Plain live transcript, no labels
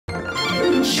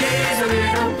She's a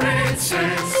little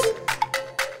princess.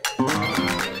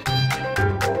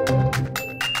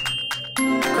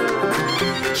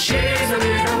 She's a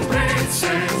little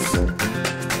princess.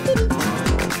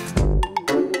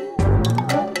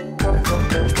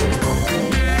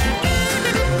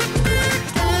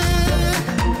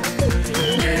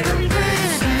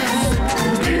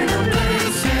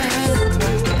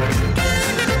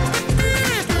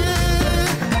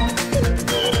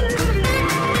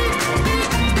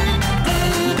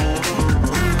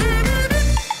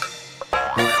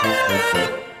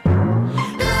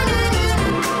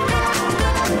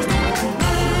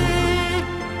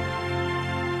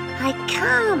 I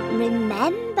can't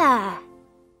remember.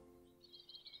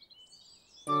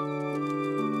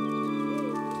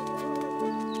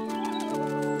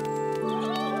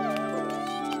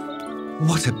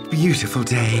 What a beautiful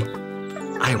day.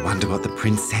 I wonder what the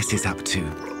princess is up to.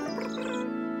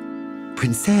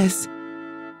 Princess,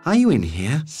 are you in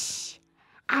here? Shh,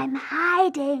 I'm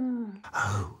hiding.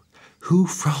 Oh, who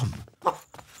from?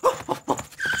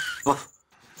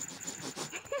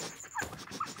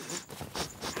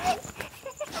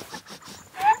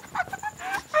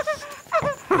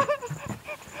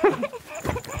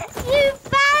 You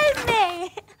found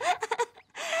me!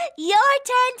 Your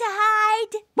turn to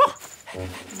hide.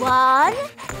 1,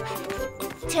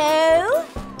 2,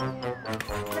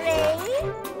 3,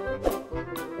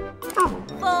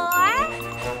 4,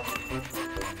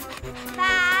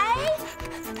 5,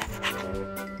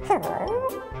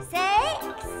 6,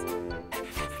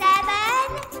 7,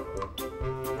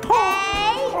 8,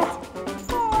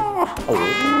 10.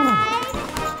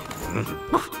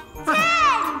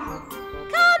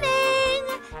 Coming!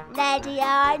 Ready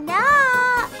or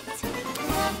not?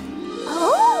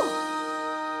 Oh!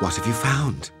 What have you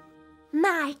found?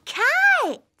 My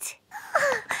kite!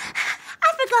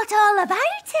 I forgot all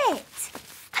about it.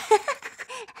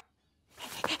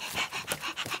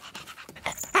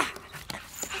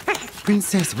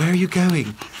 Princess, where are you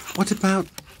going? What about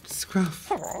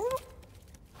Scruff?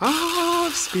 Ah,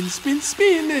 spin, spin,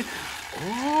 spin.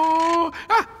 Oh,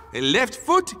 left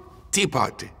foot,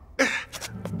 teapot.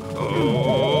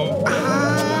 Oh.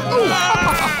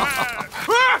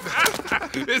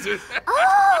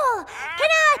 Oh, can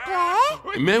I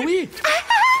play? Mais oui.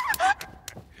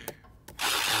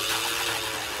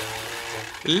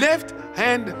 Left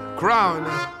hand crown.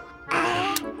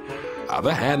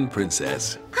 Other hand,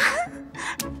 princess.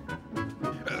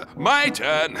 My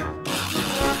turn.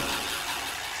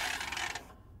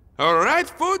 Right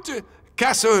foot,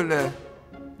 castle.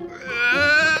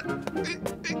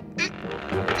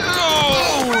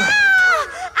 Oh!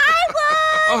 I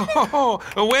won!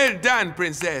 Oh, well done,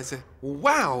 princess.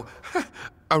 Wow,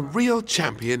 a real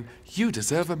champion. You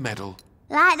deserve a medal.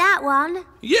 Like that one?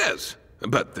 Yes,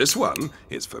 but this one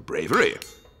is for bravery.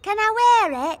 Can I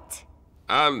wear it?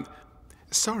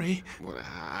 Sorry,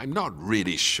 I'm not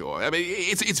really sure. I mean,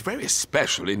 it's very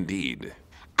special indeed.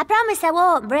 I promise I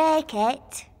won't break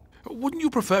it. Wouldn't you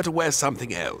prefer to wear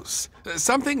something else?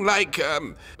 Something like,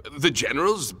 the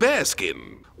General's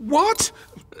bearskin? What?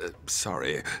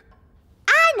 Sorry.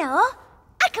 I know.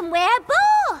 I can wear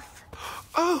both.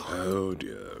 Oh. Oh,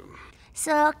 dear.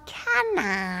 So can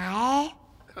I?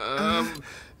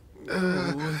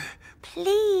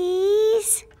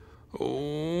 Please?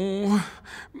 Oh,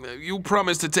 you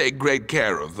promised to take great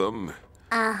care of them.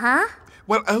 Uh-huh.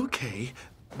 Well, okay,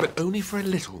 but only for a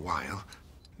little while.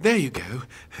 There you go.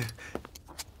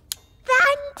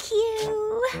 Thank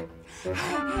you.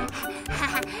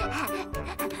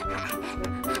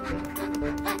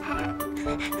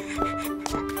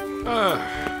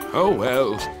 Oh,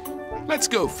 well. Let's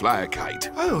go fly a kite.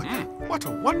 Oh, what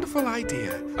a wonderful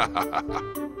idea.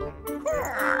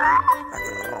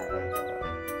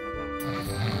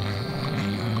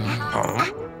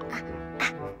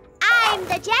 I'm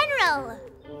the General.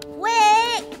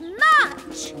 Quick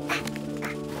march.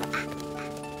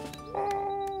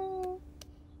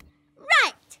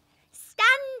 Right.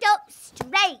 Stand up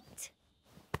straight.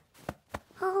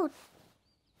 Oh.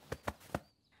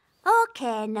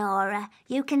 Okay, Nora.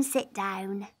 You can sit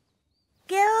down.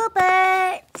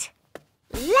 Gilbert.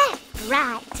 Left,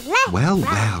 right, left, Well,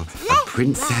 right, well, a left,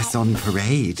 princess right. on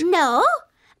parade. No,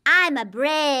 I'm a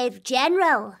brave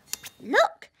general.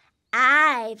 Look,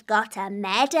 I've got a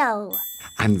medal.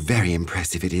 And very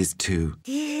impressive it is, too.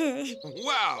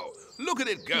 Wow, look at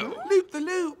it go. Loop the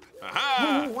loop.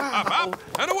 Aha! Oh, wow. Up,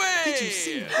 and away! Did you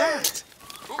see that?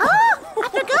 Oh, I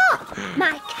forgot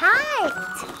my kite.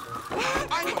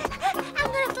 I'm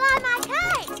going to fly my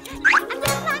kite. I'm going to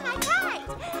fly my kite.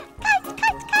 Kite,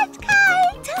 kite, kite,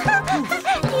 kite.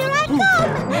 Here I come.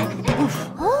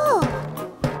 Oh,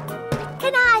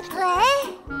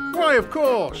 of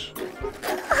course.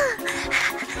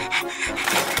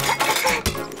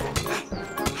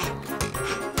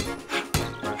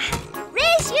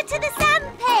 Race you to the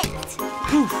sandpit!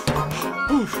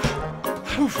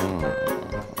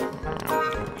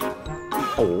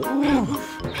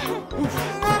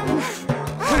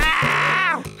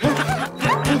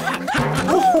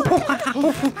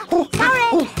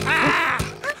 Sorry!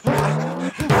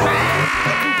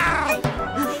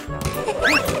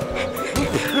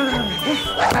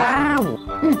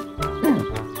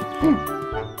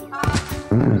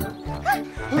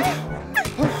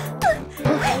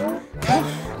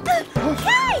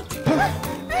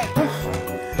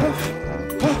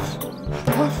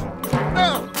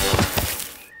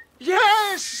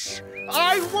 Yes!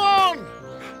 I won!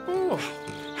 Oh.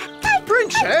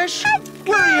 Princess,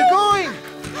 where are you going?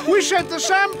 We said the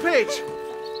sandpit.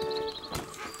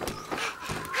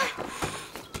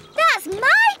 That's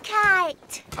my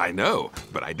kite! I know,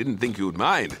 but I didn't think you'd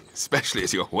mind, especially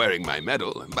as you're wearing my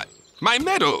medal. But my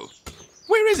medal!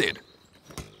 Where is it?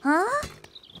 Huh?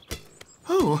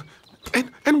 Oh,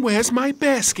 and where's my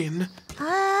bearskin?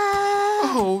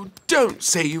 Oh, don't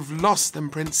say you've lost them,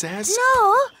 Princess.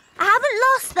 No, I haven't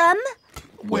lost them.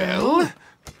 Well?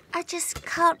 I just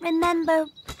can't remember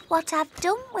what I've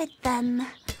done with them.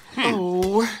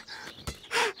 Oh,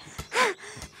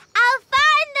 I'll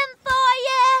find them for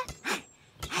you.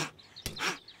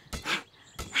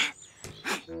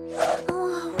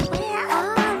 Oh, where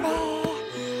are they?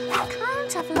 I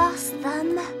can't have lost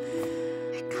them.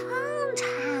 I can't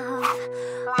have.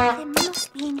 They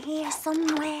must be in here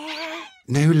somewhere.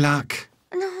 No luck.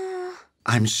 No,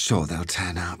 I'm sure they'll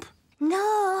turn up.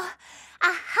 no,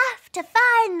 I have to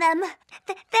find them.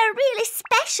 They're really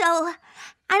special,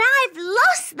 and I've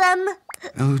lost them.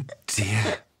 Oh,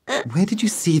 dear. Where did you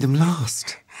see them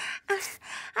last?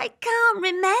 I can't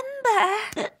remember.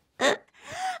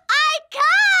 I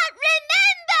can't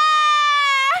remember!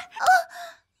 Oh,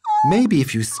 Maybe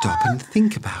if you stop and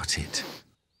think about it.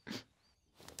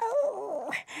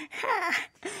 oh.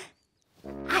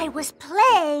 I was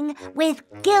playing with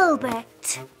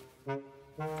Gilbert.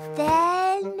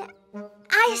 Then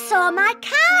I saw my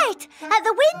kite at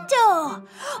the window.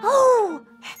 Oh!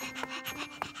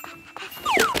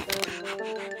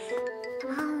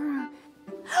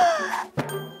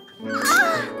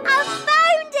 I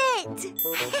found it!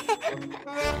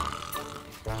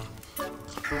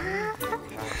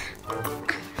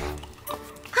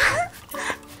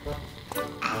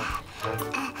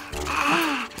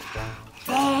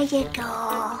 There you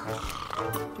go.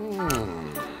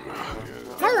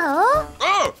 Hello?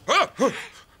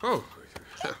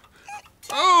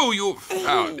 Oh, you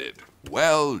found it.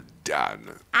 Well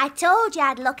done. I told you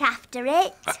I'd look after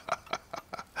it.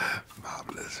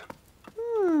 Marvellous.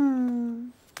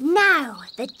 Now,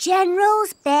 the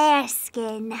General's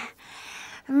bearskin.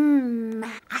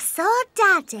 I saw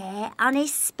Daddy on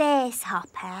his space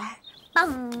hopper.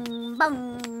 Bung,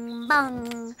 bung,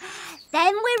 bung.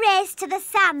 Then we raced to the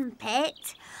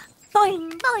sandpit.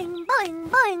 Boing, boing, boing,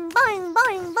 boing, boing,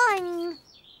 boing, boing.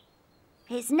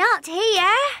 He's not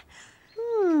here.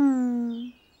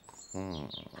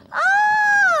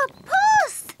 Oh,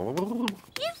 Puss!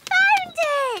 You found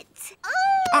it!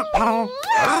 Oh!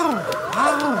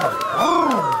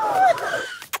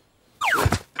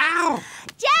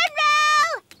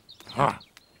 General!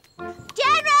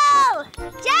 General!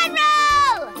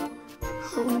 General!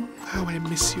 Oh, how I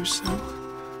miss you so.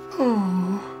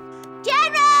 Oh.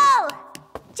 General!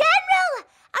 General!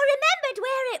 I remembered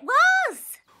where it was.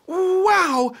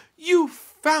 Wow! You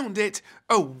found it!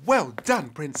 Oh, well done,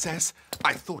 Princess.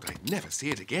 I thought I'd never see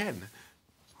it again.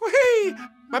 Whee!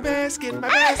 My bearskin, my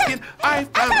bearskin! I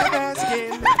found my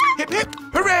bearskin! Hip, hip,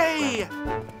 hooray!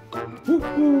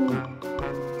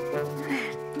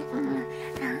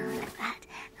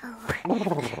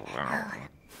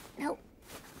 No,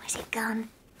 where's it gone?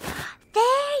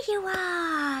 There you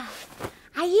are.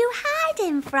 Are you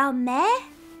hiding from me?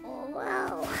 Oh,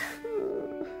 well.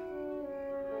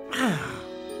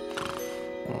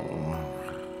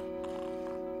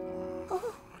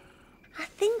 Oh, I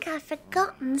think I've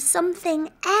forgotten something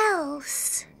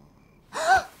else.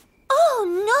 Oh,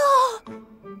 no!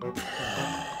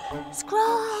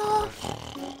 Scruff!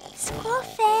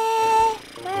 Scruffy!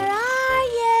 Where are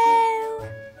you?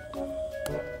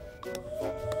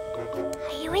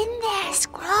 Are you in there,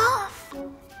 Scruff?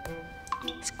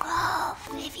 Scruff,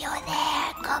 if you're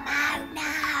there, come out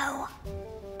now.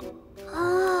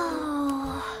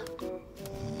 Oh.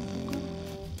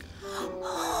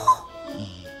 Oh.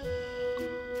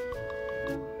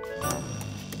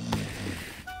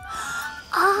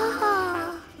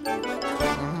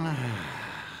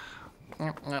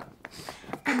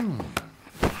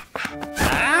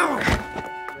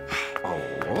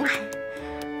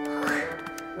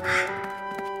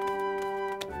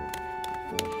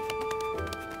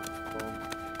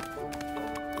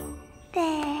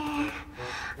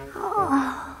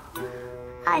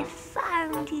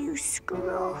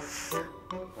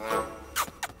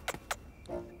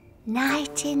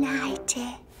 Nighty,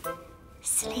 nighty.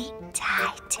 Sleep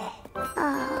tighty.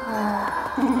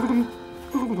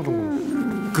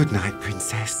 Good night,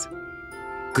 Princess.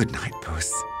 Good night,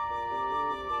 Puss.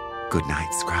 Good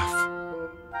night, Scruff.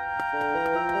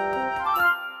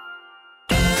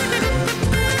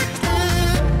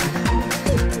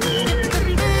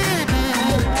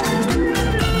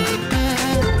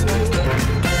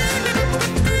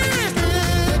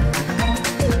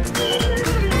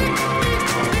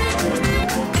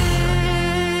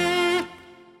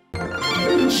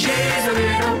 She's a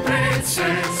little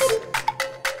princess.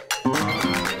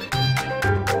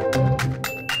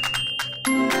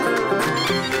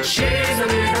 She's a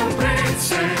little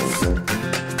princess.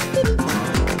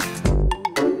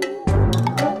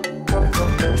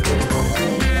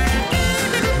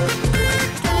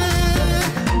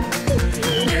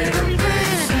 Little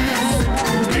princess,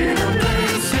 little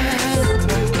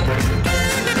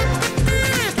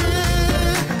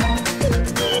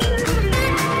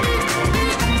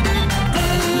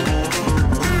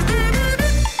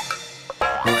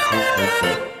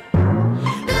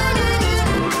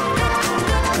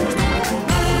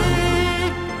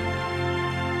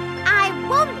I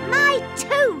want my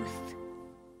tooth.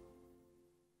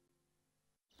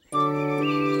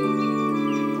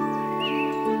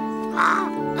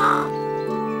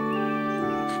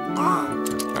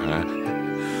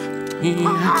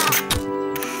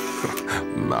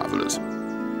 Marvellous.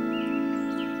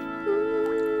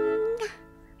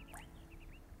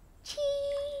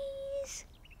 Cheese.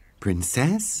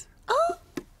 Princess? Oh,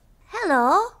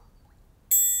 hello.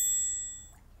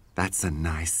 That's a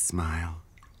nice smile.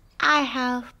 I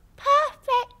have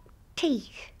perfect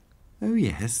teeth. Oh,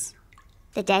 yes.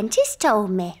 The dentist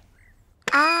told me.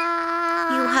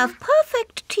 You have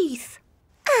perfect teeth.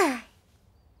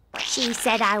 She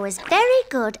said I was very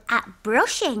good at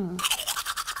brushing.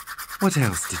 What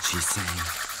else did she say?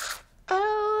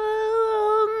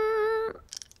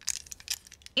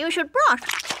 You should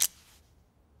brush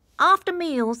after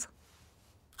meals.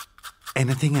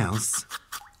 Anything else?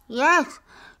 Yes,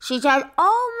 she said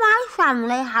all my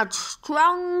family had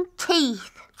strong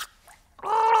teeth.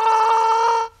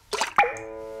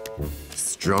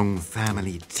 Strong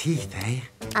family teeth, eh?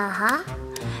 Uh-huh.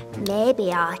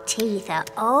 Maybe our teeth are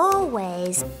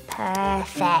always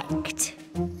perfect.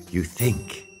 You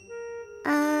think?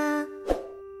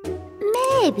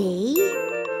 Maybe.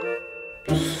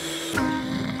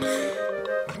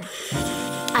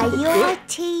 Are your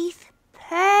teeth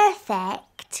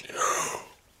perfect?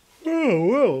 Oh,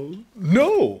 well,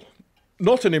 no.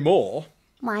 Not anymore.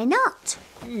 Why not?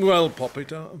 Well,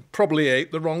 Poppet, I probably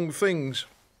ate the wrong things.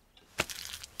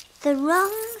 The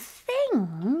wrong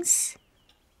things?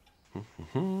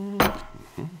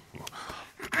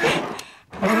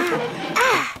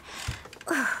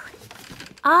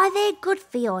 Are they good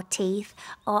for your teeth,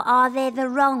 or are they the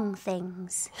wrong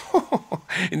things?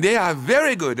 They are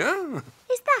very good, huh?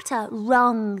 Is that a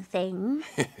wrong thing?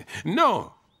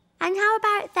 No. And how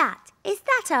about that? Is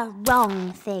that a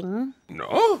wrong thing?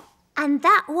 No? And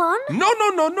that one?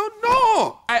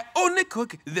 No. I only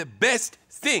cook the best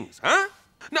things, huh?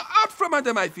 Now, out from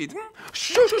under my feet.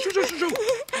 Shoo.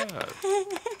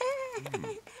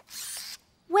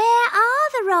 Where are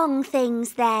the wrong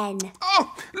things then?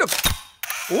 Oh, look.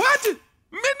 What?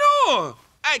 No.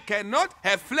 I cannot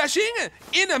have flashing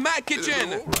in my kitchen.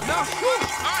 Now,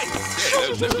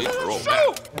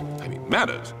 I mean,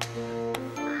 manners.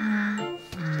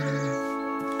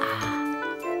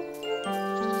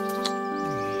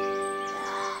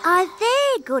 Are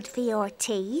they good for your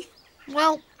teeth?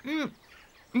 Well,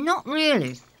 not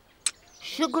really.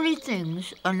 Sugary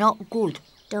things are not good.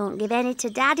 Don't give any to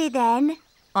Daddy then.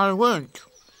 I won't.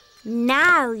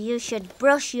 Now you should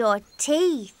brush your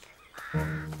teeth.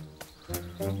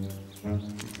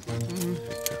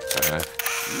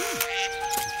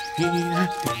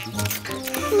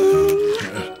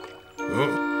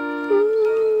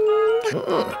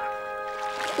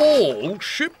 All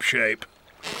shipshape.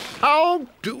 How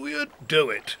do you do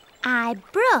it? I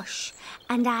brush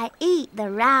and I eat the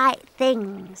right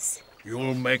things.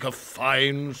 You'll make a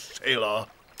fine sailor.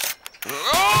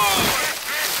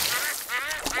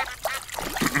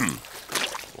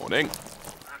 Morning.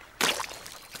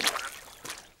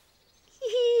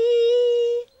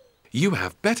 You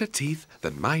have better teeth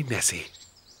than my Nessie.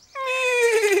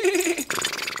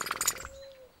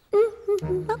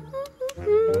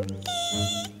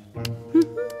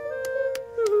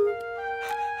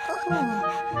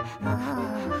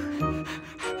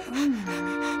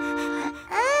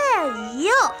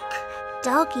 Yuck!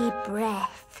 Doggy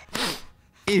breath.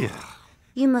 Ew.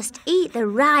 You must eat the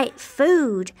right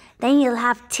food, then you'll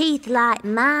have teeth like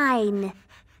mine.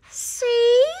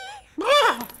 See?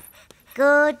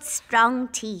 Good, strong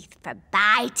teeth for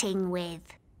biting with.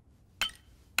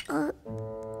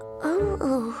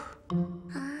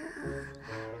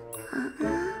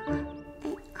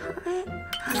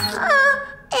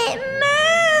 It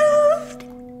moved!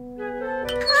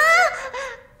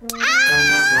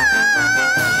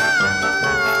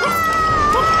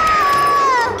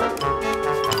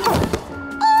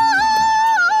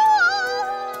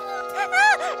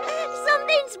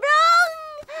 Something's wrong!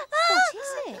 What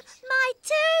is it? My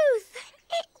tooth!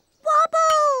 It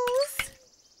wobbles!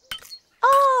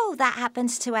 Oh, that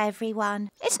happens to everyone.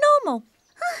 It's normal.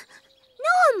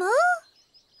 Normal?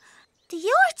 Do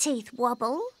your teeth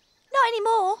wobble? Not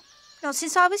anymore. Not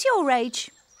since I was your age.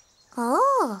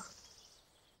 Oh.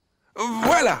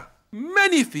 Voilà!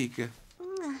 Magnifique!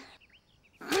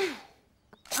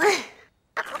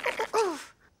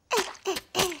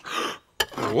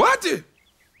 What?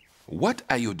 What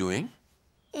are you doing?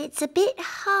 It's a bit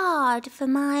hard for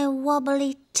my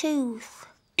wobbly tooth.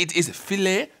 It is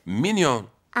filet mignon.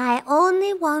 I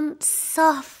only want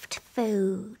soft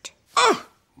food. Ah!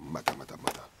 Mata.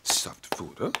 Soft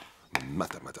food, huh?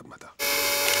 Mata.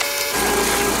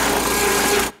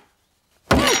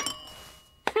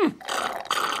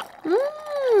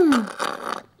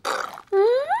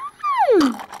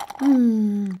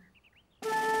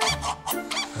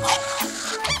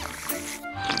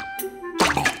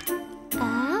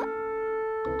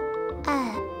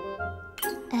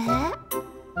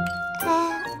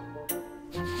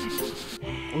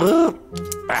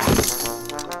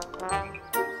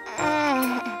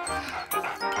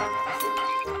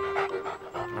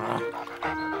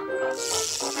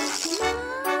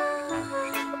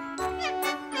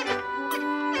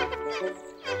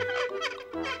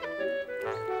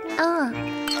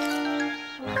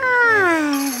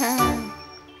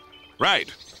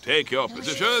 Right. Take your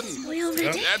position.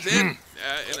 That's it.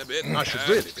 In a bit. I should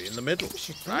really be in the middle.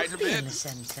 Right a bit. In the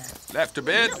centre. Left a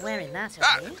bit. Not wearing that,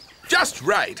 are you? Just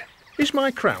right. Is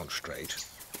my crown straight?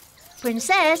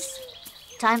 Princess,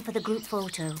 time for the group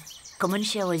photo. Come and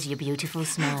show us your beautiful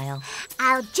smile.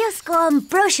 I'll just go and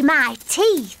brush my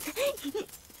teeth.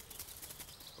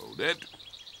 Hold it.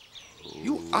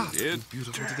 You are it.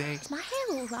 beautiful today. Is my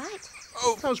hair all right?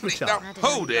 Oh, How's my please, tongue? now,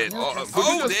 hold it. Hold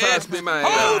Hold it. Pass me my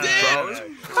Hold trousers.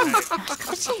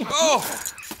 it. Oh.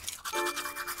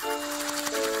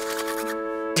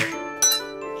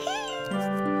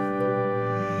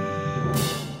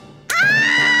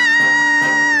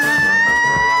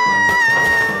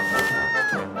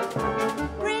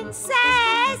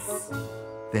 Princess!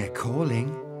 They're calling.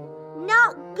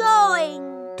 Not going.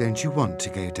 Don't you want to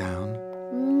go down?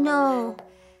 No.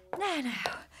 No.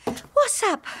 What's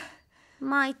up?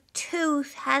 My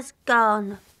tooth has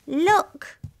gone.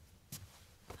 Look.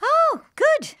 Oh,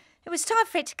 good. It was time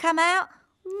for it to come out.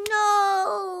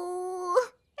 No.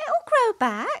 It'll grow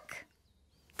back.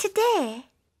 Today?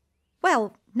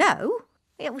 Well, no.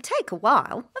 It will take a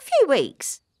while. A few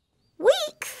weeks.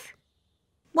 Weeks?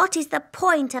 What is the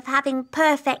point of having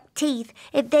perfect teeth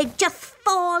if they just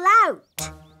fall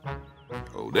out?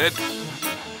 Hold it.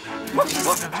 Come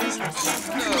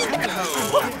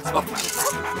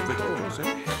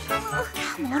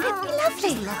on, it'll be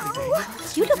lovely.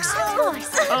 You look so nice.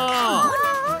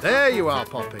 Ah, there you are,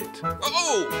 Poppet.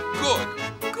 Oh,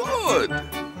 good.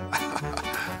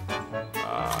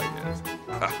 Yes.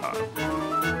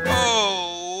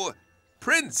 Oh,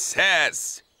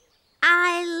 Princess.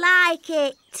 I like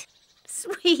it.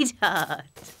 Sweetheart.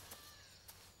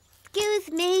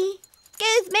 Excuse me.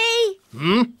 Excuse me.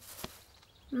 Hmm?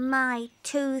 My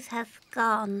tooth has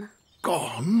gone.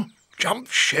 Gone?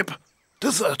 Jumped ship?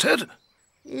 Deserted?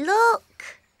 Look.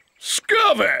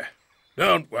 Scurvy!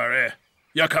 Don't worry.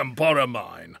 You can borrow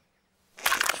mine.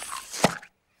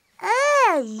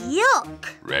 Yuck.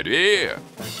 Ready?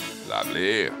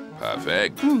 Lovely.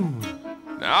 Perfect.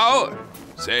 Now,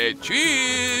 say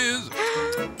cheese.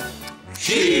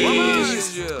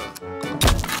 Cheese.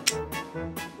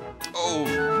 Oh,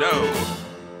 no.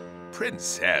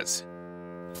 Princess.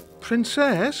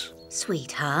 Princess?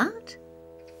 Sweetheart.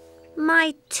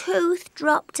 My tooth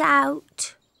dropped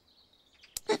out.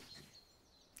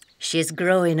 She's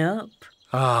growing up.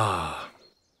 Ah.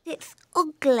 It's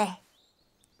ugly.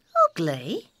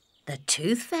 Ugly? The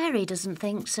tooth fairy doesn't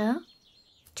think so.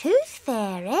 Tooth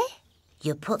fairy?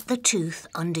 You put the tooth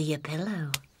under your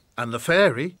pillow. And the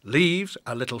fairy leaves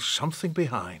a little something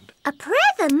behind. A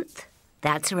present?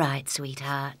 That's right,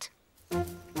 sweetheart.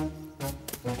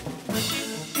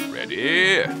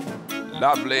 Ready?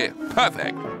 Lovely.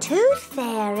 Perfect. Tooth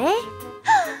fairy?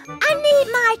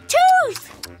 need my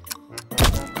tooth.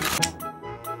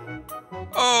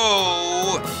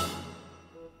 Oh!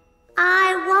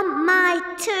 I want my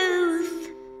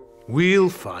tooth. We'll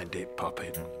find it,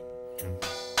 Puppet.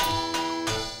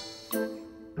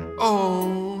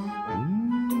 Oh.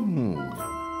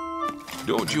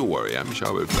 Don't you worry, I'm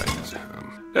sure we'll find it.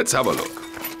 Let's have a look.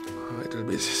 It'll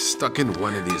be stuck in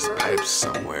one of these pipes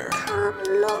somewhere.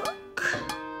 Look.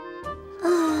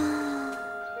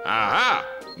 Aha!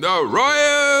 The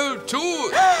royal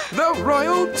tooth! The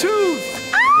royal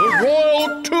tooth! The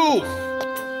royal tooth!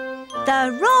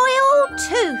 The royal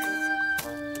tooth.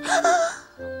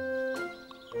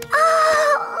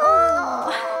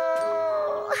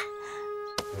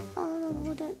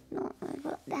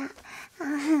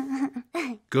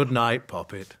 Good night,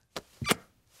 Puppet.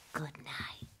 Good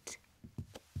night.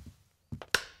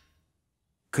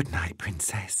 Good night,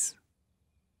 Princess.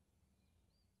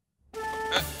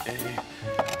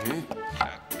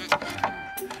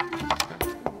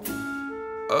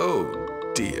 Oh,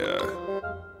 dear.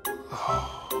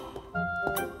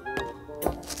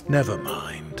 Never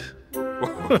mind.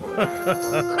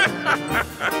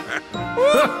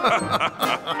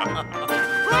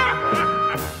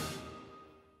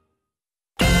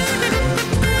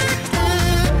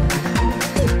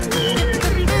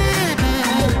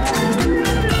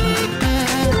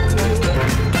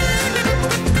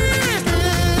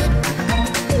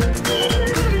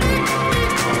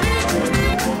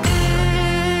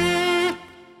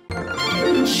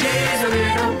 She's a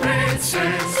little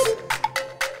princess.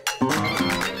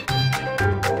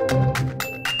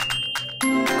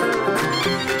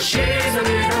 She's a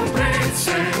little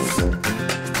princess.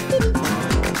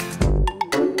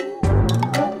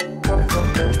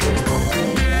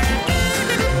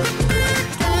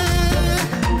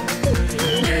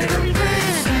 Little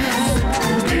princess,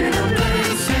 little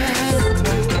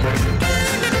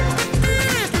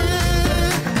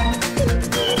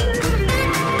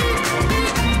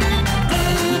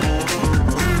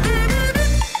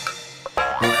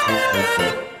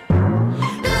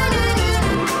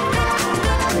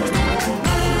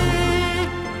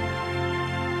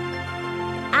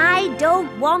I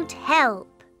don't want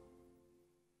help.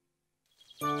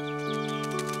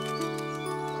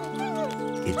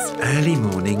 It's early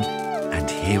morning, and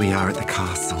here we are at the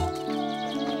castle.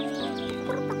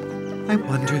 I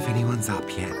wonder if anyone's up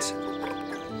yet.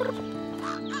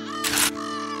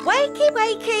 Wakey,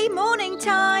 wakey, morning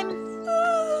time.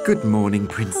 Good morning,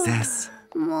 Princess.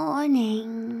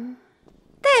 Morning.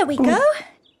 There we go.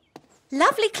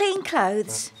 Lovely clean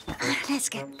clothes. Let's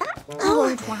get that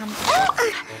old one.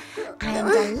 And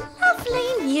a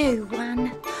lovely new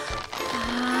one.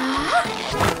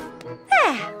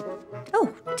 There.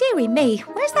 Oh, dearie me,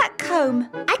 where's that comb?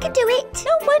 I can do it.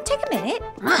 No, won't take a minute.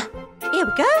 Here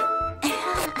we go.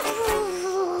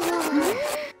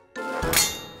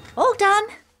 All done.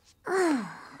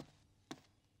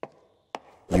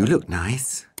 You look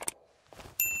nice.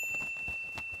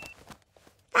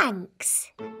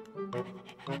 Thanks.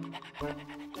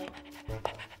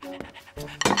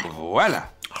 Voila!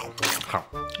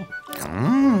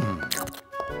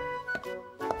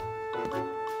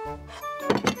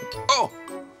 Oh,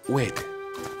 wait.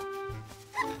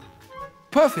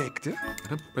 Perfect.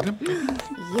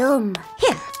 Yum.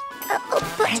 Here.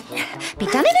 Be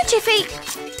done in a jiffy.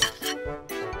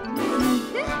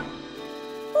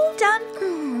 All done.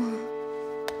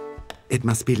 It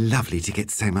must be lovely to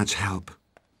get so much help.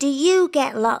 Do you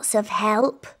get lots of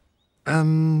help?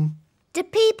 Do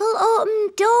people open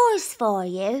doors for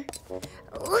you?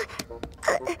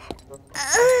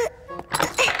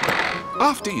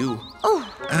 After you.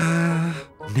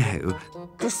 No.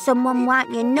 Does someone wipe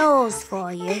your nose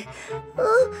for you?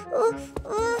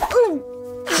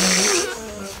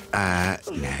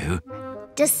 No.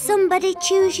 Does somebody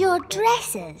choose your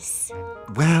dresses?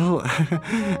 Well,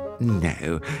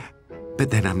 no. But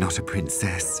then I'm not a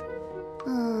princess.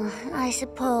 I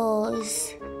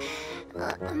suppose.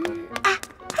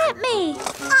 Help me.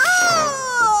 Oh!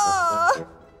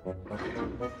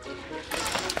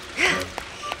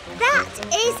 That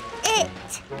is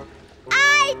it.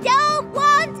 I don't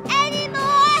want any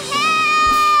more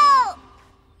help.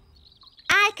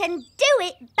 I can do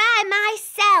it by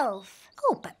myself.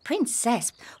 Oh, but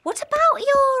Princess, what about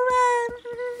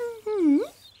your,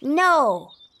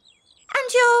 No.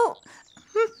 and your...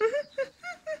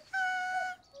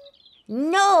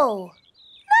 No.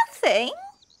 Nothing?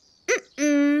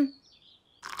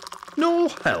 No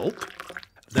help?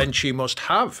 Then she must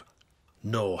have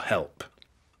no help.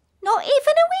 Not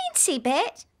even a weensy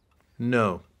bit?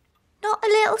 No. Not a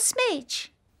little smidge?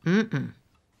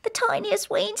 The tiniest,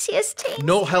 weensiest teeny.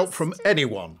 No help from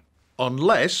anyone,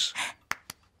 unless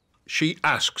she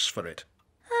asks for it.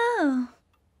 Oh.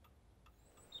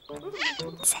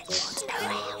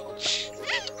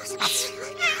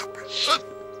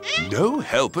 No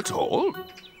help at all?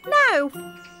 No.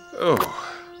 Oh,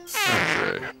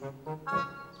 okay.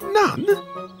 None?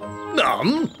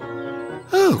 None?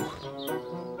 Oh.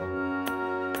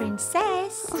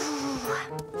 Princess.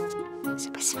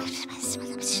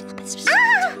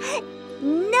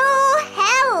 No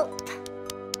help!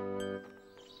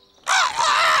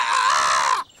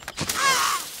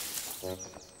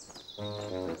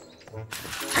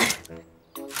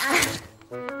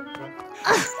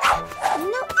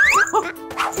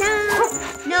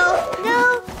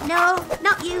 No,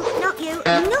 not you.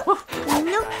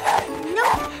 No.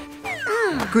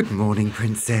 Good morning,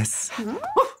 Princess.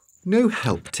 No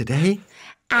help today?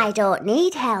 I don't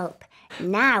need help.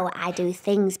 Now I do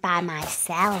things by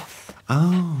myself.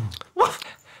 Oh.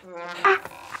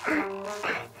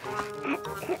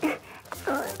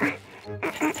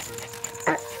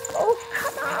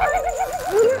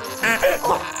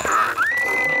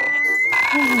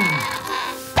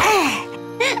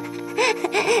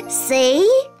 See?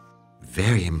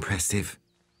 Very impressive.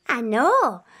 I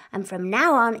know. And from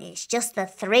now on, it's just the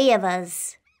three of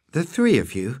us. The three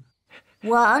of you?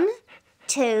 1,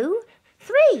 2,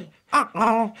 3.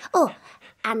 Oh,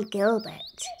 and Gilbert.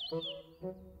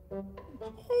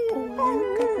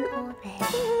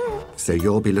 So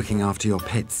you'll be looking after your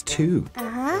pets too?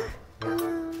 Uh-huh.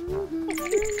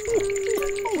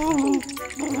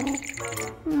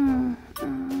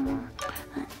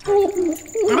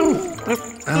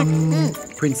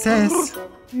 Princess?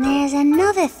 There's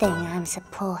another thing I'm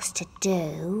supposed to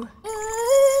do.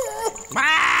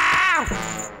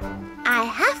 I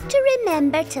have to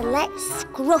remember to let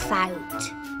Scruff out.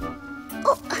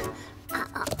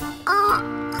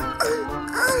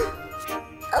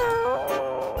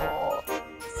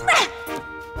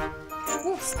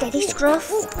 Steady, Scruff.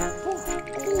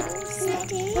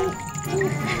 Steady.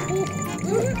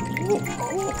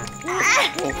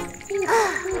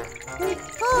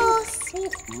 Boss.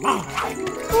 Go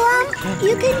on,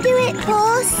 you can do it,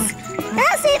 boss.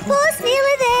 That's it, boss.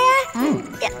 Nearly there.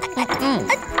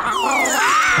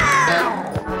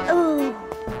 Oh.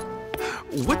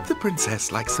 Would the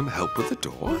princess like some help with the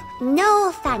door?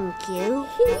 No, thank you.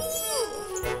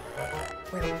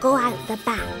 We'll go out the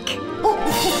back.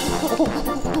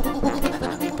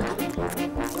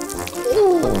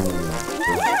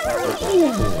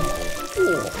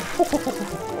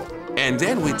 And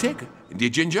then we take the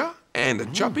ginger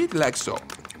and chop it like so.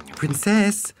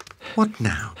 Princess, what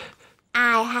now?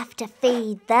 I have to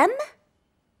feed them.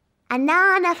 A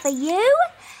nana for you,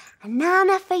 a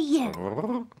nana for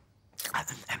you.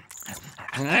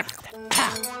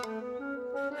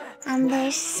 And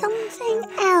there's something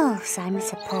else I'm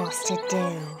supposed to do.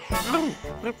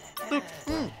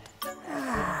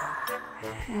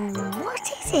 What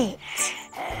is it?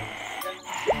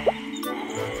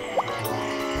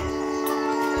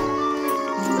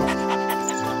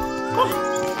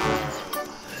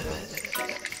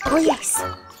 Oh, yes,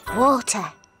 water.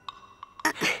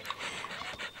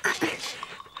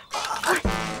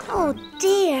 Oh,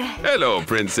 dear. Hello,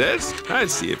 Princess. I'll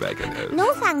see if I can help.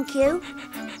 No, thank you.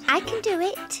 I can do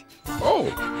it. Oh,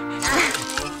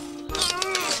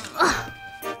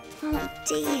 Oh,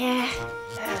 dear.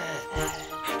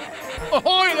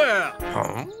 Ahoy there!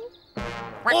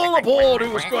 All aboard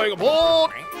who's going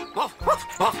aboard!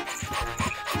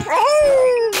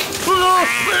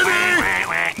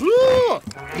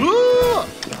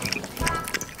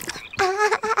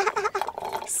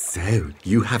 So,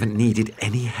 you haven't needed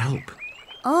any help?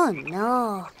 Oh,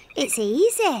 no. It's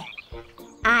easy.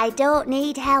 I don't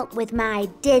need help with my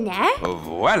dinner.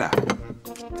 voila.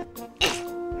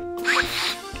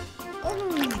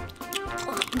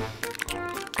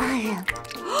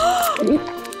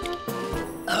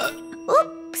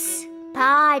 Oops.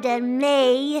 Pardon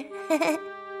me.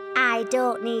 I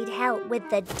don't need help with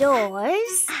the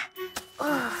doors.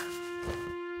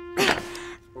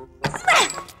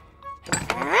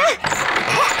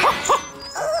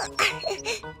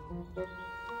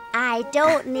 I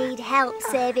don't need help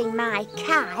saving my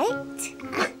kite.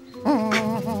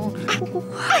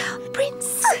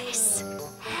 Princess.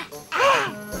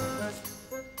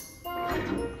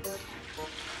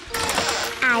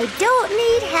 I don't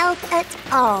need help at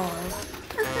all.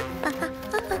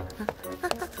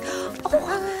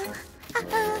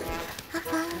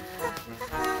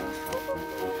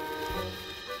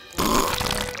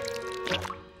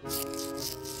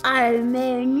 I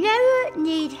may never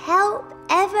need help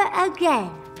ever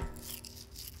again.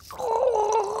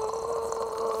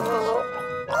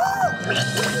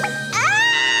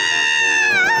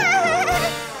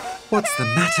 What's the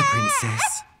matter,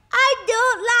 Princess? I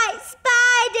don't like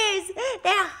spiders.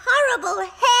 They're horrible,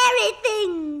 hairy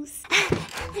things.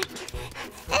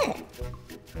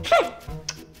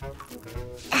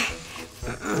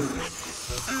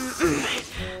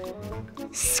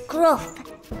 Scruff,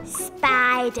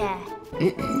 spider.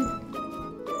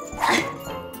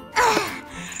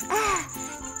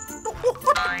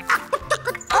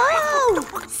 Oh,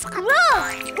 Scruff!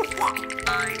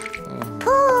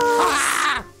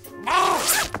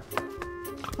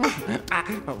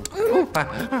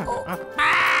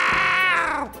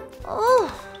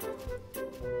 Oh.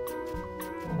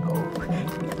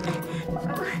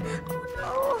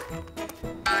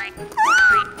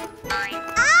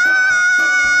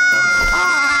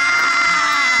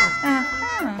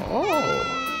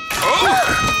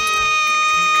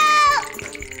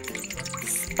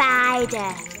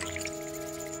 Spider.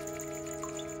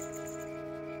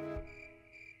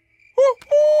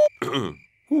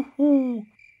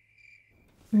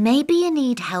 Maybe you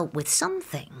need help with some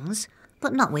things,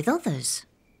 but not with others.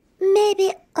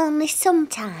 Maybe only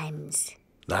sometimes.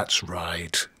 That's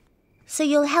right. So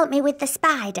you'll help me with the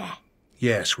spider?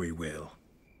 Yes, we will.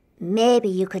 Maybe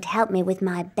you could help me with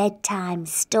my bedtime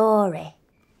story.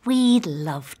 We'd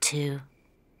love to.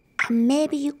 And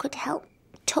maybe you could help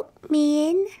tuck me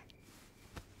in?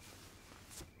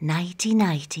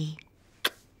 Nighty-nighty.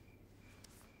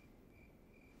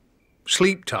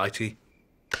 Sleep tighty.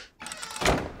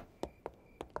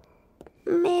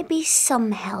 Maybe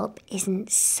some help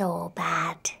isn't so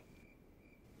bad.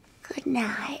 Good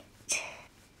night.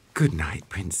 Good night,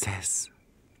 Princess.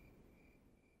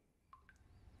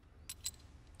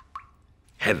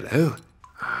 Hello.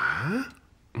 Oh,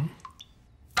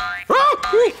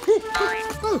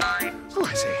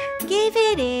 I see. Give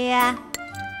it here.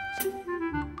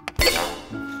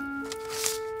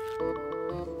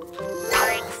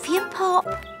 Off you pop.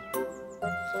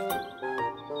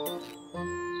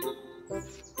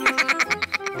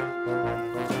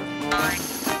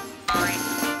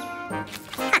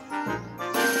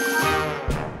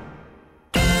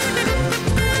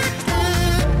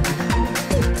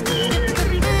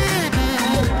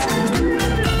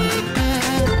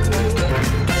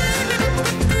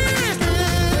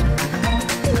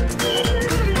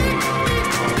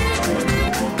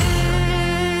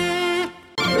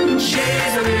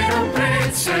 She's a little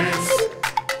princess.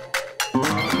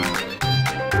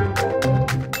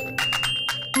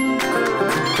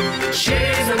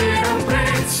 She's a little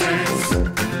princess.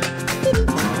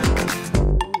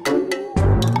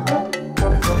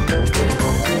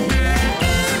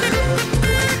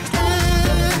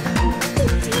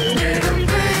 Little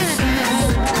princess,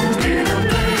 little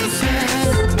princess.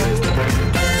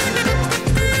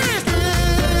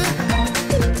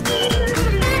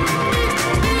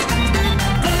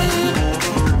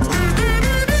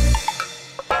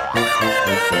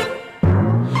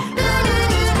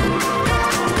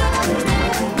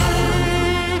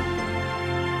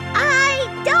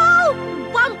 I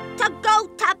don't want to go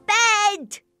to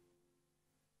bed.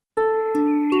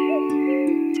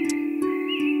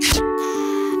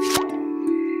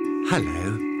 Hello.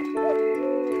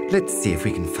 Let's see if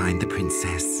we can find the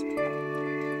princess.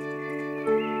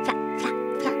 Flap, flap,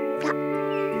 flap, flap.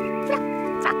 Flap,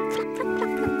 flap, flap, flap,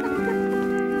 flap, flap, flap.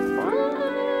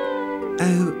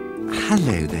 Oh,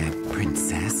 hello there,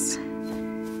 Princess.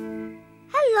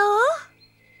 Hello.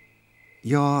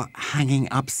 You're hanging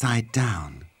upside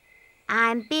down.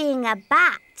 I'm being a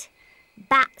bat.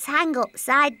 Bats hang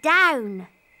upside down.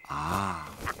 Ah.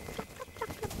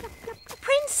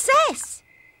 Princess!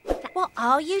 What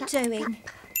are you doing?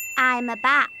 I'm a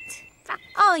bat.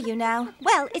 Are you now?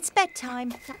 Well, it's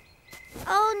bedtime.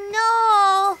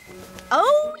 Oh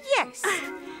Oh, yes.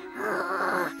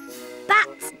 no!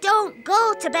 Bats don't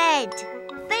go to bed.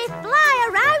 They fly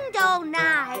around all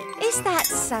night. Is that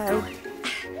so?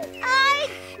 I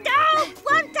don't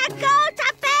want to go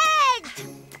to bed.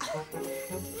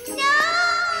 No!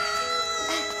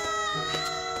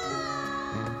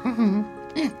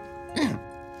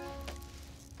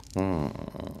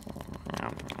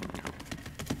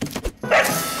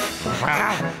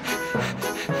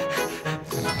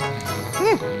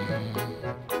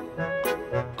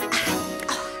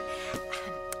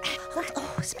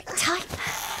 Oh, it's a bit tight.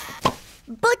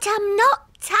 But I'm not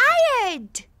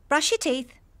tired. Brush your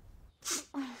teeth.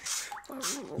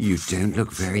 You don't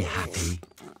look very happy.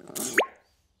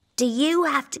 Do you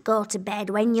have to go to bed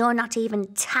when you're not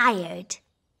even tired?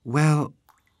 Well,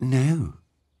 no.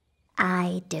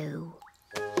 I do.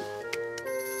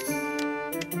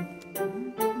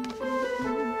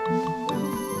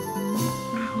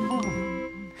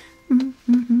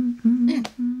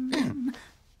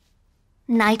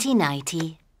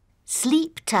 Nighty-nighty.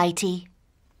 Sleep tighty.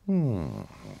 I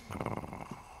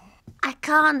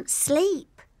can't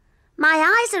sleep.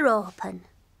 My eyes are open.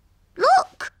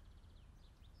 Look!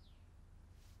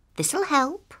 This'll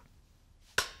help.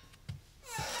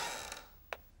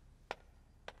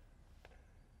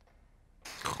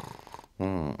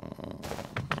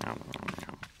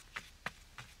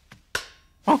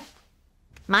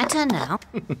 My turn now.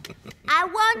 I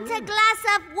want a glass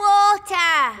of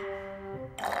water.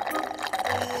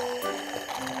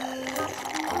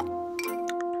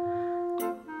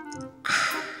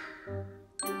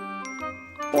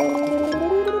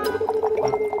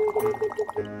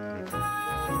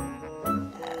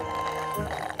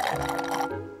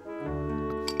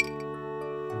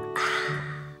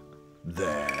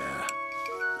 There.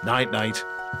 Night-night.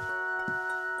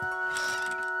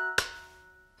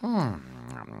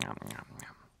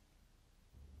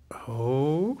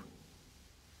 Oh.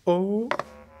 Oh.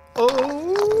 Oh.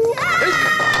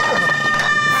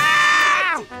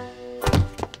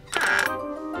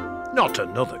 Not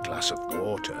another glass of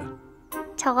water.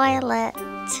 Toilet.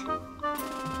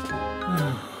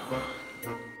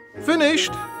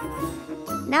 Finished?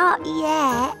 Not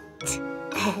yet.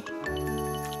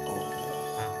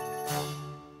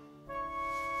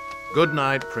 Good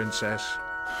night, Princess.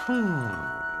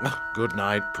 Good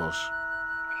night, Puss.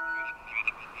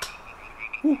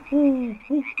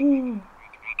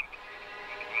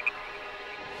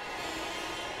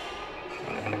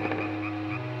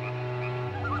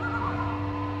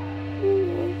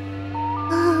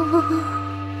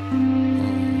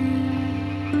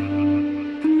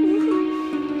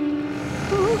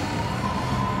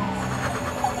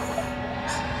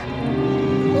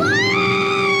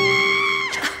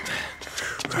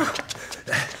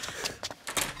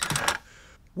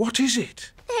 What is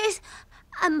it? There's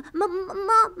a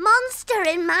monster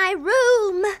in my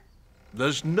room.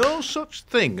 There's no such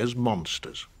thing as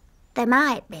monsters. There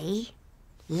might be.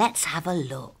 Let's have a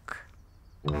look.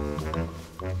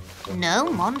 No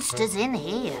monsters in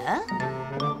here.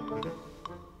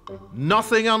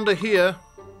 Nothing under here.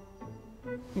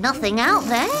 Nothing out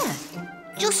there.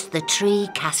 Just the tree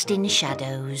casting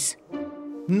shadows.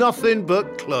 Nothing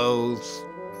but clothes.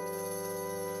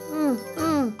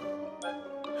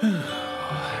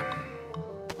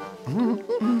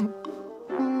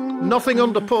 Nothing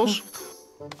under Puss.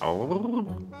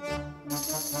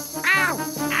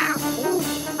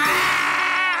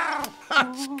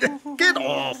 Get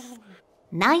off.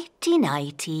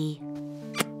 Nighty-nighty.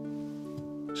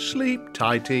 Sleep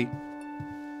tighty.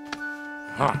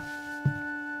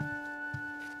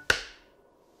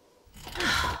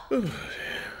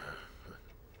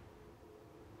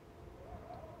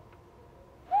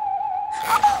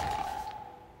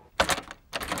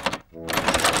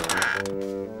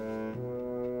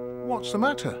 What's the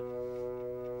matter?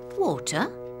 Water?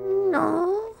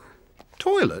 No.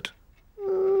 Toilet?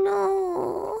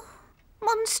 No.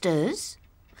 Monsters?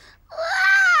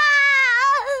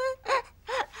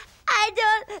 I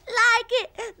don't like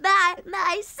it by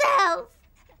myself.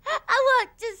 I want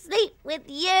to sleep with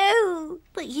you.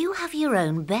 But you have your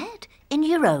own bed in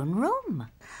your own room.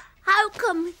 How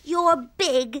come you're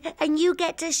big and you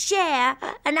get to share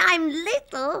and I'm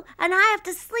little and I have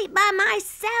to sleep by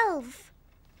myself?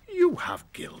 You have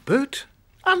Gilbert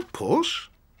and Puss.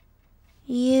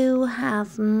 You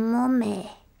have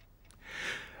Mummy.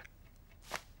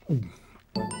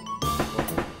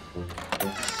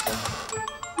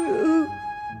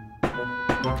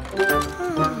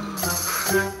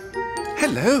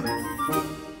 Hello.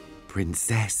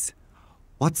 Princess,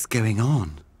 what's going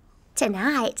on?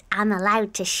 Tonight I'm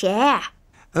allowed to share.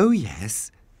 Oh,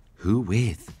 yes. Who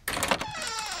with?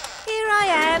 Here I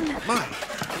am. My,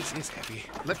 this is heavy.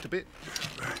 Left a bit.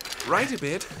 Right a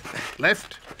bit.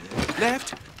 Left.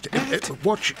 Left. Left.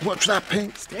 Watch that,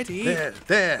 Pink. Steady.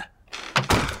 There.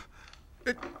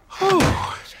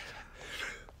 Oh.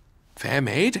 Fair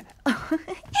maid.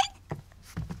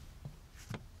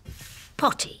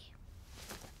 Potty.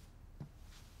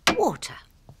 Water.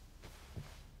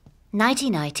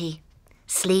 Nighty-nighty.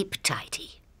 Sleep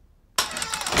tighty.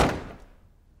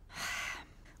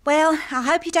 Well, I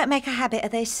hope you don't make a habit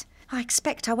of this. I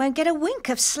expect I won't get a wink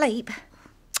of sleep.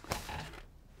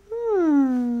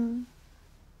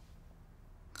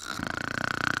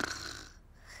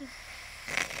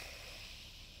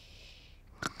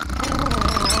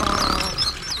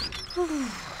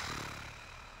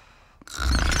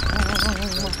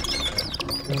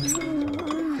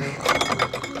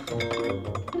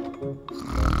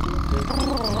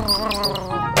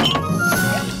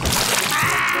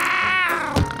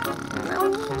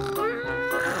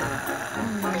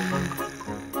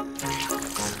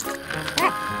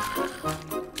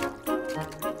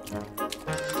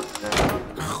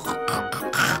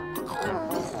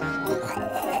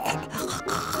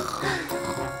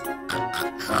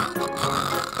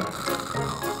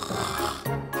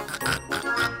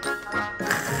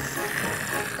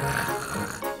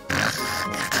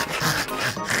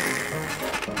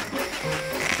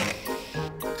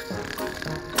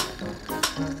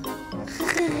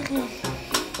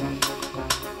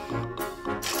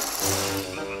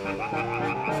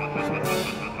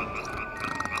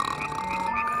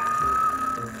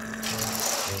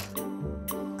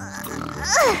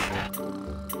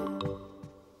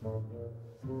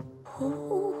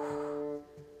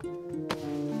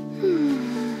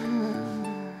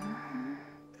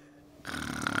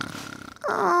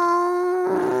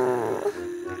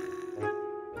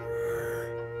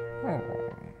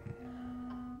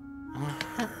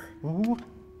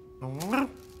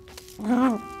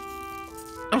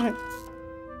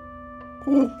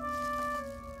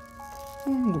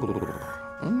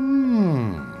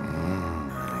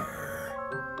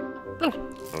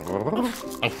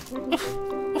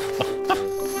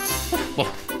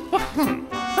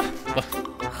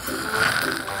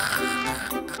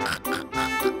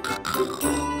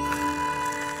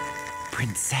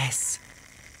 Princess.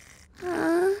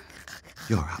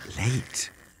 You're up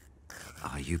late.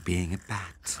 Are you being a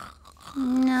bat?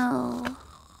 No.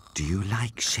 Do you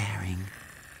like sharing?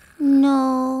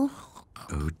 No.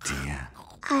 Oh dear.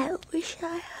 I wish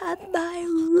I had my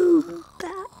room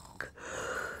back.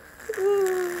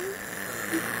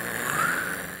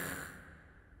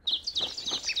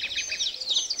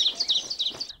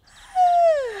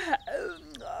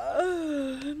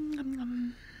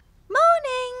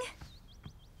 Morning.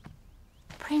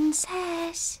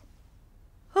 Princess.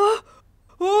 The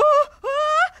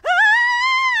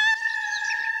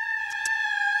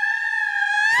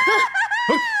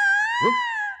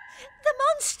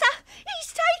monster!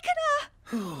 He's taken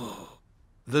her!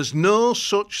 There's no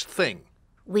such thing.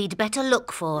 We'd better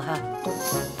look for her.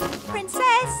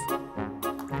 Princess!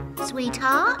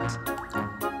 Sweetheart?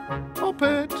 Hop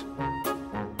it.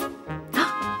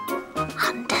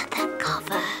 Under the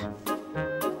cover.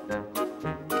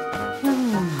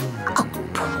 Oh,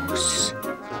 puss.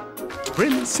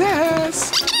 Princess!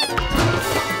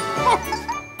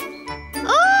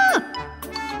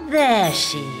 There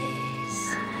she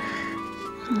is.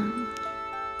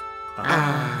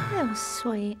 Oh,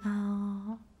 sweet.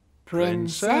 Oh.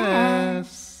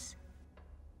 Princess.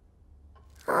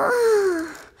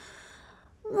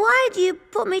 Why do you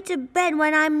put me to bed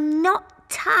when I'm not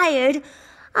tired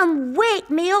and wake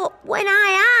me up when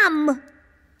I am?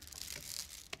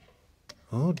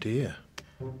 Oh, dear.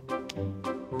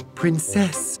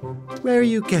 Princess, where are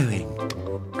you going?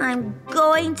 I'm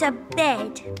going to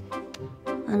bed.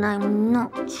 And I'm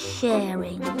not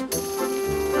sharing.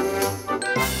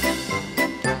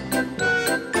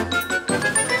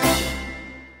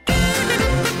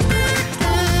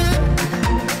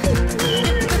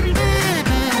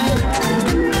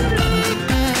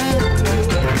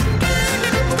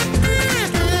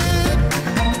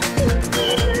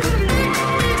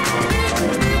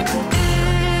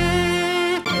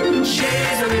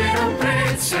 She's a little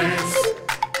princess.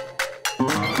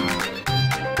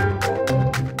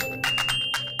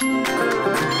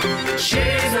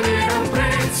 She's a little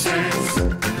princess.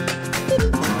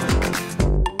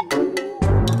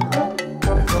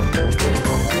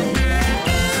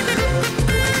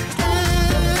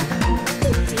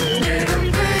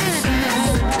 Little princess,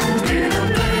 little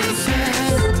princess.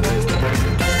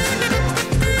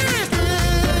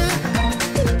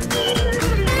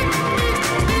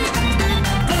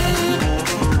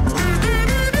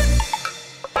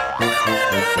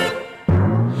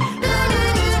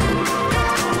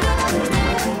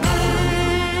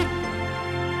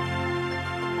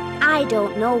 I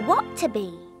don't know what to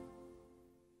be.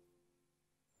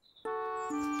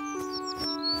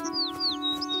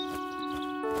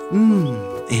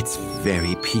 It's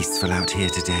very peaceful out here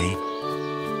today.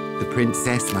 The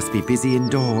princess must be busy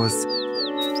indoors.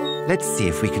 Let's see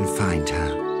if we can find her.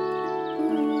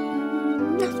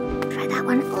 Try that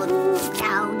one. Oh,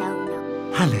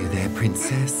 no. Hello there,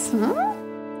 princess.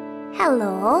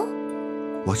 Hello.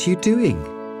 What are you doing?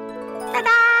 Ta-da!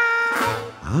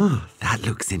 Ah, that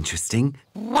looks interesting.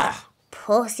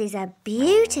 Puss is a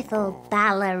beautiful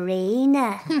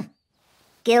ballerina.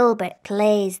 Gilbert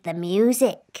plays the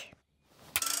music.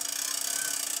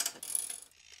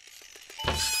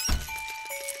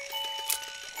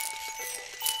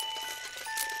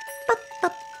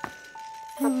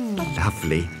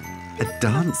 Lovely. A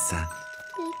dancer.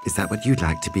 Is that what you'd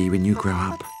like to be when you grow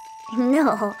up?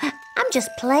 No, I'm just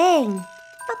playing.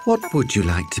 What would you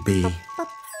like to be?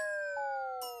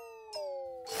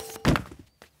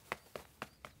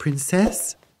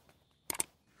 Princess?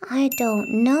 I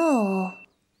don't know.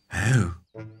 Oh.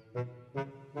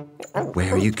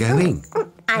 Where are you going?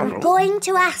 I'm going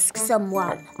to ask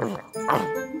someone.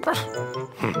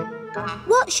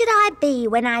 What should I be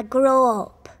when I grow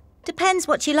up? Depends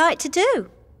what you like to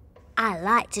do. I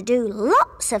like to do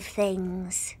lots of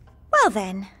things. Well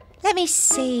then, let me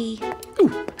see.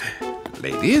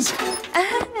 Ladies.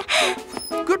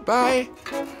 Goodbye.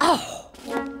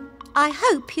 I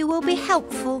hope you will be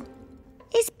helpful.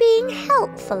 Is being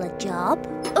helpful a job?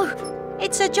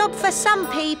 It's a job for some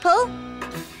people.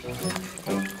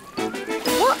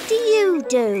 What do you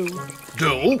do?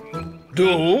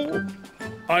 Do?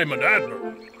 I'm an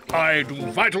admiral. I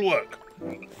do vital work.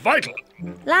 Vital.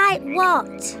 Like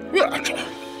what?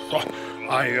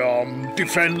 I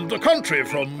defend the country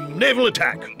from naval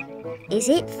attack. Is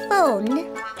it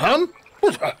fun? Fun?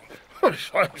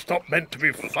 It's not meant to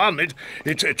be fun.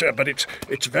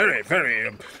 It's very,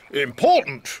 very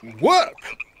important work.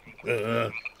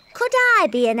 Could I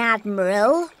be an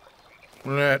admiral?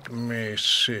 Let me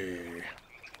see.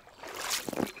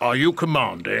 Are you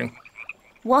commanding?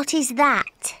 What is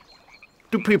that?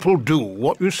 Do people do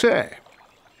what you say?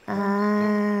 Where's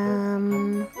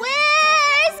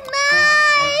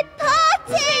my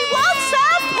potty? What's a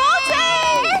potty?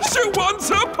 She wants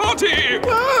a potty!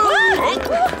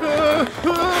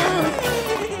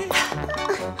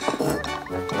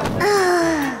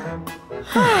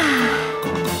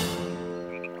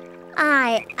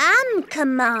 I am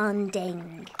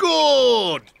commanding.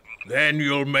 Good! Then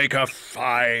you'll make a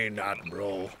fine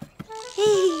admiral.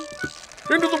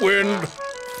 Into the wind.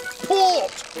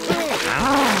 Port!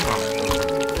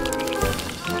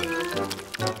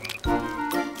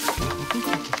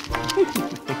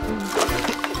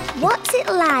 What's it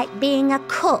like being a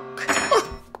cook?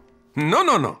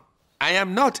 No. I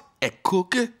am not a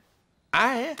cook.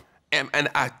 I am an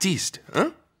artiste.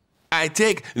 Huh? I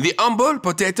take the humble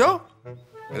potato,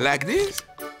 like this,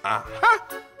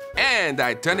 and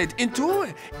I turn it into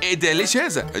a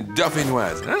delicious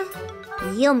dauphinoise. Huh?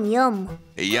 Yum, yum.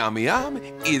 Yum yum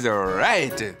is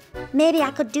right. Maybe I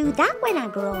could do that when I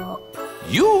grow up.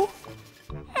 You?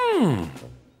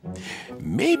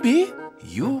 Maybe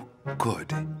you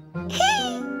could.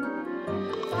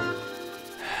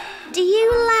 Do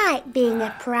you like being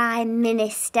a Prime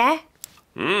Minister?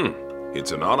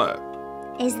 It's an honor.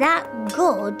 Is that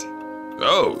good?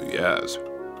 Oh, yes.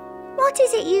 What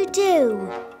is it you do?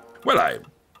 Well, I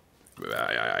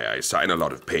sign a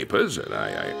lot of papers, and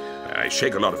I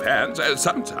shake a lot of hands.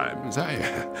 Sometimes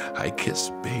I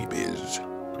kiss babies.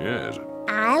 Yes.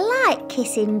 I like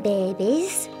kissing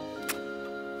babies.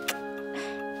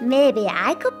 Maybe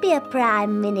I could be a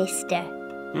Prime Minister.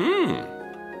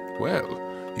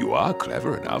 Well, you are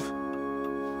clever enough.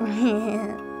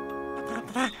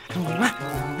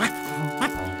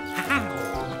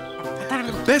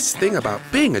 The best thing about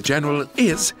being a general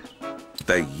is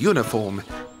the uniform.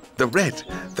 The red,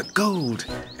 the gold,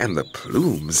 and the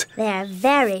plumes. They're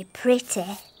very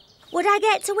pretty. Would I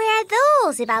get to wear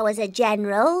those if I was a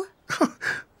general?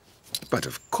 But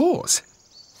of course.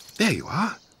 There you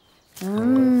are.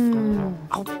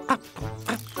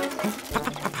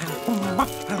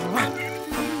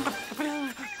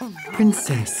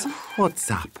 Princess, what's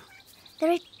up?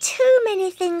 There are too many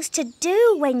things to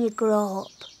do when you grow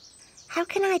up. How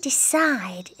can I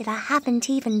decide if I haven't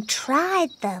even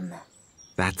tried them?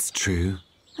 That's true.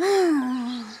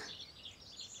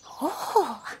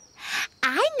 Oh,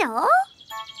 I know.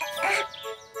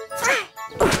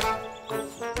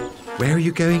 Where are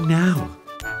you going now?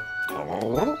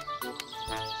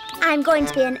 I'm going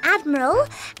to be an admiral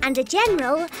and a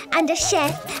general and a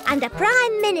chef and a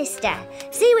prime minister.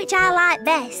 See which I like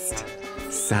best.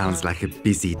 Sounds like a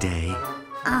busy day.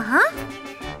 Uh-huh.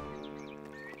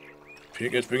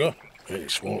 It gets bigger, and it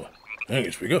gets smaller. And it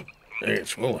gets bigger, and it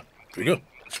gets smaller. Bigger,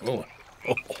 smaller.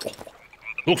 Oh.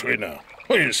 Look at it now.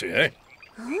 What do you see, eh?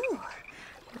 Ooh.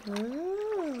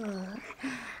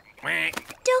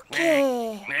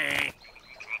 Ducky.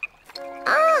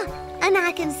 Ah, and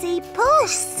I can see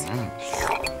pulse.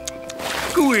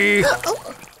 Gooey!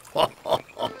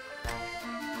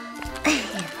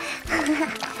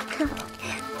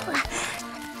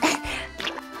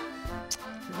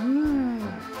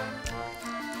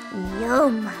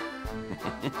 Yum.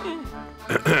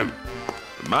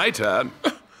 My turn.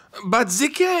 But the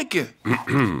cake.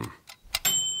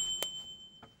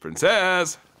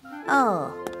 Princess.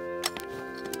 Oh.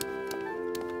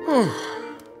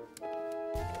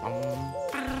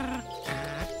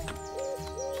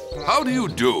 How do you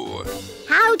do?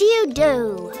 How do you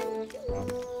do?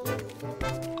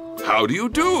 How do you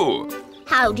do?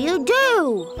 How do you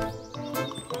do?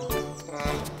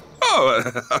 Oh,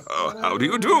 how do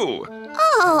you do?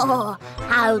 Oh,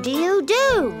 how do you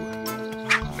do?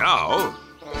 Now,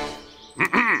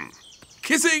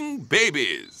 kissing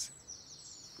babies.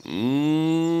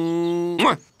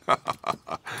 Mwah.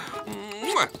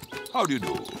 Mwah. How do you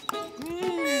do?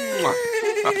 Mwah.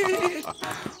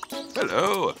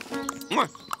 Hello. Mwah.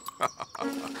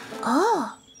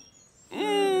 Oh.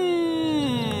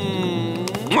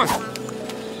 Mwah.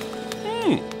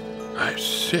 I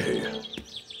see.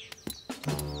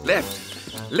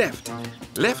 Left, left,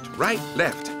 left, right,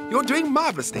 left. You're doing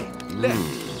marvelously.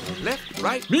 Left, left,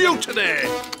 right. Mutiny!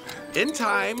 In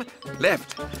time.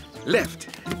 Left, left,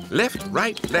 left,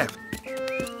 right, left.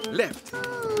 Left,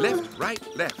 left, right,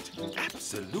 left.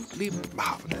 Absolutely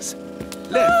marvelous.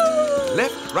 Left,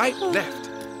 left, right, left.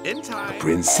 In time.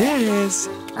 Princess.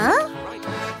 Huh? Right,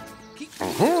 left. Keep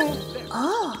left.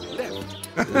 Oh.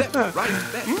 Left, left, right,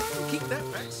 left. Keep that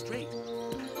back straight.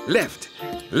 Left,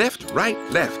 left, right,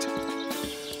 left.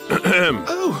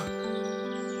 Oh,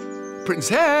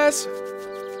 Princess.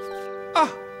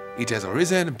 Ah, it has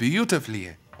risen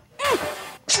beautifully.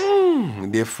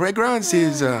 The fragrance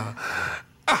is...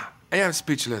 I am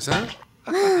speechless, huh?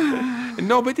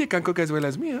 Nobody can cook as well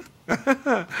as me,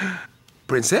 huh?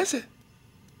 Princess?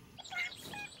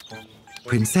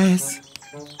 Princess,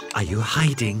 are you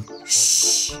hiding?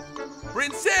 Shh!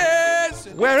 Princess!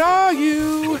 Where are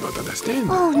you? I don't understand.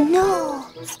 Oh, no.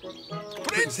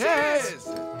 Princess!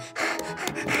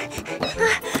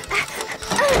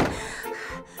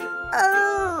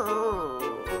 Oh.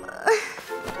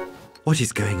 What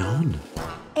is going on?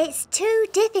 It's too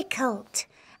difficult.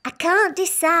 I can't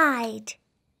decide.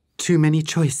 Too many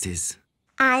choices.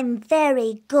 I'm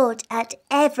very good at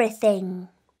everything.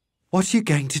 What are you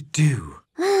going to do?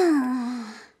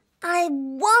 I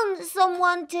want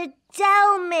someone to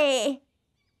tell me.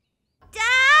 Dad!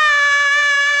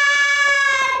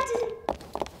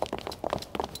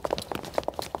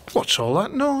 What's all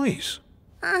that noise?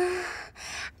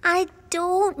 I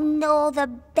don't know the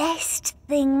best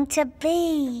thing to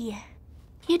be.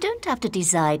 You don't have to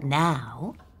decide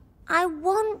now. I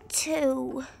want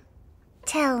to.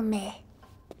 Tell me.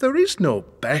 There is no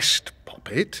best,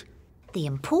 Poppet. The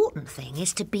important thing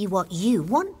is to be what you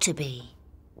want to be.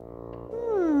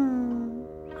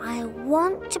 I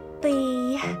want to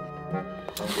be...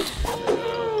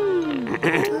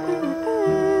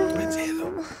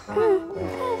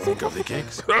 Think of the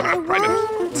cakes. I want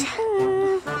to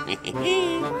be...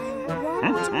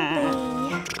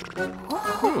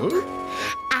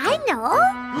 I know.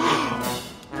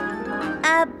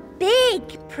 A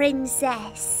big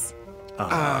princess.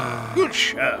 Good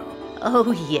show.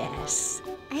 Oh, yes.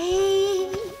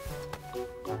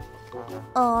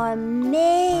 Or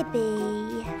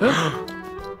maybe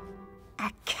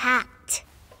a cat.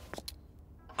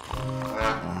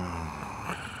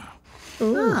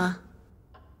 Ah.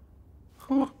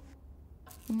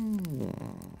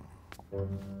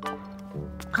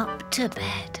 Up to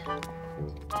bed.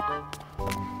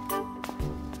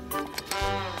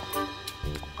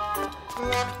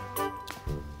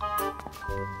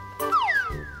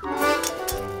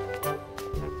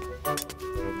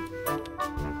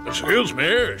 Excuse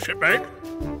me, shipmate.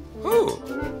 Oh,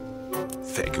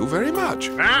 thank you very much.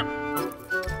 Ah,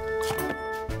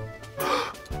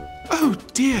 Oh,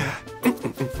 dear.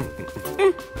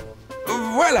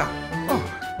 Voila. Oh,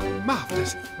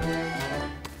 marvelous.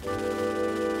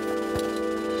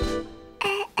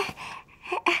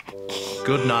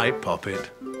 Good night,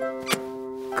 Poppet.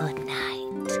 Good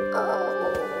night.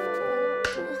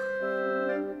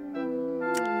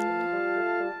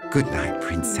 Good night,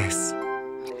 Princess.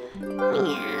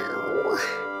 Meow.